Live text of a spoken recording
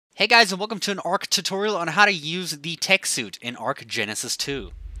Hey guys, and welcome to an Ark tutorial on how to use the Tek Suit in Ark Genesis 2.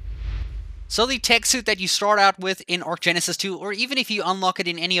 So the Tek Suit that you start out with in Ark Genesis 2, or even if you unlock it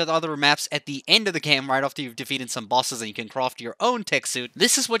in any of the other maps at the end of the game, right after you've defeated some bosses and you can craft your own Tek Suit,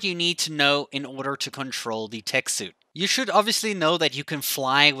 this is what you need to know in order to control the Tek Suit. You should obviously know that you can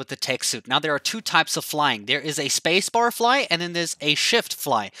fly with the Tek Suit. Now, there are two types of flying. There is a spacebar fly, and then there's a shift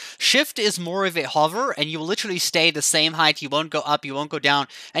fly. Shift is more of a hover, and you will literally stay the same height. You won't go up, you won't go down,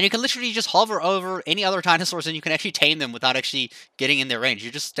 and you can literally just hover over any other dinosaurs, and you can actually tame them without actually getting in their range.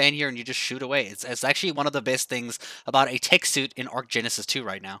 You just stand here and you just shoot away. It's actually one of the best things about a Tek Suit in Ark Genesis 2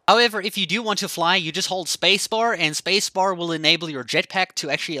 right now. However, if you do want to fly, you just hold spacebar, and spacebar will enable your jetpack to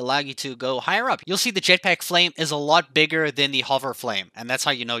actually allow you to go higher up. You'll see the jetpack flame is a lot bigger than the hover flame, and that's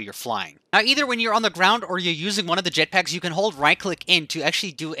how you know you're flying. Now, either when you're on the ground or you're using one of the jetpacks, you can hold right-click in to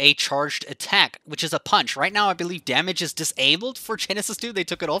actually do a charged attack, which is a punch. Right now, I believe damage is disabled for Genesis 2. They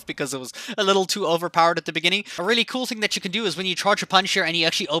took it off because it was a little too overpowered at the beginning. A really cool thing that you can do is when you charge a punch here and you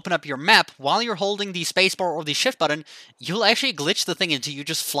actually open up your map, while you're holding the spacebar or the shift button, you'll actually glitch the thing into you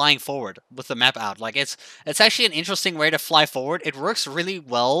just flying forward with the map out. Like, it's actually an interesting way to fly forward. It works really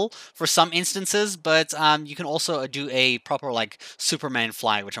well for some instances, but you can also do a proper, like, Superman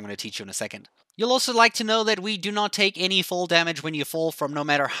fly, which I'm going to teach you in a second. You'll also like to know that we do not take any fall damage when you fall from no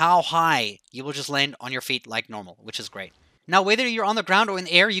matter how high. You will just land on your feet like normal, which is great. Now, whether you're on the ground or in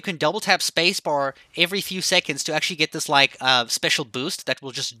the air, you can double tap spacebar every few seconds to actually get this like special boost that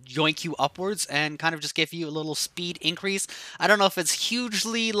will just yoink you upwards and kind of just give you a little speed increase. I don't know if it's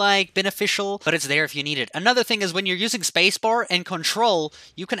hugely like beneficial, but it's there if you need it. Another thing is when you're using spacebar and control,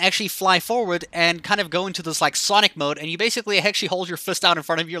 you can actually fly forward and kind of go into this like Sonic mode, and you basically actually hold your fist out in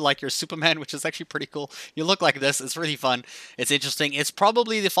front of you like you're Superman, which is actually pretty cool. You look like this. It's really fun. It's interesting. It's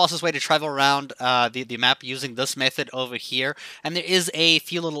probably the fastest way to travel around the map using this method over here. And there is a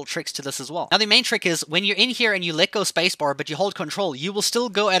few little tricks to this as well. Now, the main trick is when you're in here and you let go spacebar, but you hold control, you will still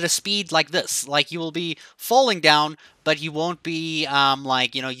go at a speed like this. Like, you will be falling down, but you won't be,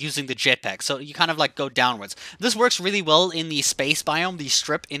 using the jetpack. So you kind of, like, go downwards. This works really well in the space biome, the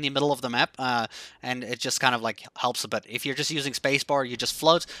strip in the middle of the map, and it just kind of, like, helps a bit. If you're just using spacebar, you just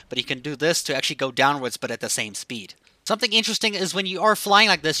float, but you can do this to actually go downwards, but at the same speed. Something interesting is when you are flying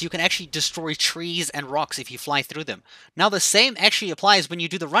like this, you can actually destroy trees and rocks if you fly through them. Now, the same actually applies when you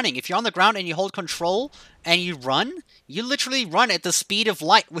do the running. If you're on the ground and you hold control and you run, you literally run at the speed of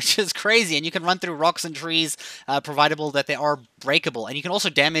light, which is crazy. And you can run through rocks and trees, providable that they are breakable. And you can also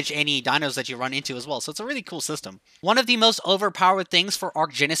damage any dinos that you run into as well. So it's a really cool system. One of the most overpowered things for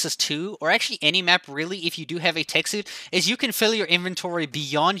Ark Genesis 2, or actually any map really, if you do have a Tek Suit, is you can fill your inventory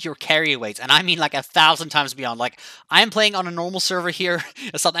beyond your carry weights. And I mean like 1,000 times beyond. Like, I'm playing on a normal server here,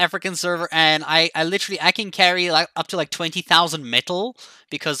 a South African server, and I can carry like up to like 20,000 metal,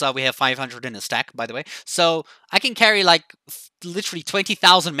 because we have 500 in a stack, by the way. So I can carry like literally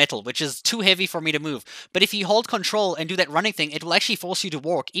 20,000 metal, which is too heavy for me to move. But if you hold control and do that running thing, it will actually force you to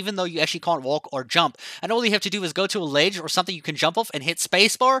walk, even though you actually can't walk or jump. And all you have to do is go to a ledge or something you can jump off and hit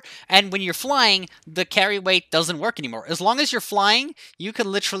spacebar. And when you're flying, the carry weight doesn't work anymore. As long as you're flying, you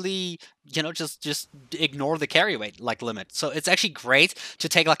can literally, just ignore the carry weight like limit. So it's actually great to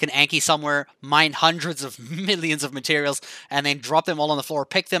take like an Anki somewhere, mine hundreds of millions of materials, and then drop them all on the floor,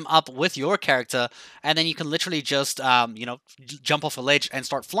 pick them up with your character, and then you can literally just, jump off a ledge and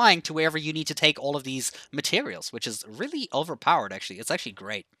start flying to wherever you need to take all of these materials, which is really overpowered, actually. It's actually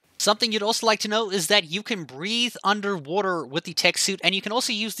great. Something you'd also like to know is that you can breathe underwater with the Tek Suit, and you can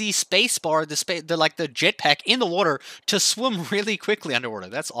also use the space bar, the jetpack in the water to swim really quickly underwater.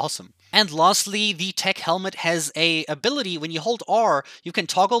 That's awesome. And lastly, the Tek helmet has a ability. When you hold R, you can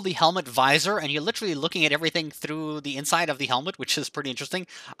toggle the helmet visor, and you're literally looking at everything through the inside of the helmet, which is pretty interesting.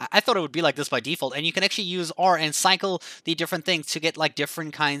 I thought it would be like this by default, and you can actually use R and cycle the different things to get like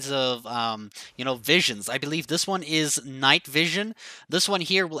different kinds of, visions. I believe this one is night vision. This one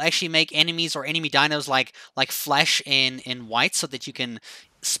here will actually make enemies or enemy dinos like flash in white, so that you can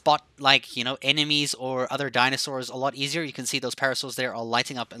spot enemies or other dinosaurs a lot easier. You can see those parasaurs there are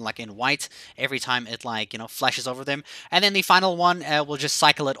lighting up in white every time it flashes over them. And then the final one will just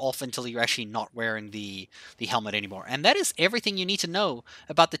cycle it off until you're actually not wearing the helmet anymore. And that is everything you need to know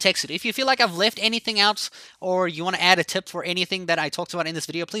about the Tek Suit. If you feel like I've left anything out, or you want to add a tip for anything that I talked about in this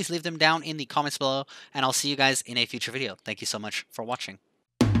video, please leave them down in the comments below, and I'll see you guys in a future video. Thank you so much for watching.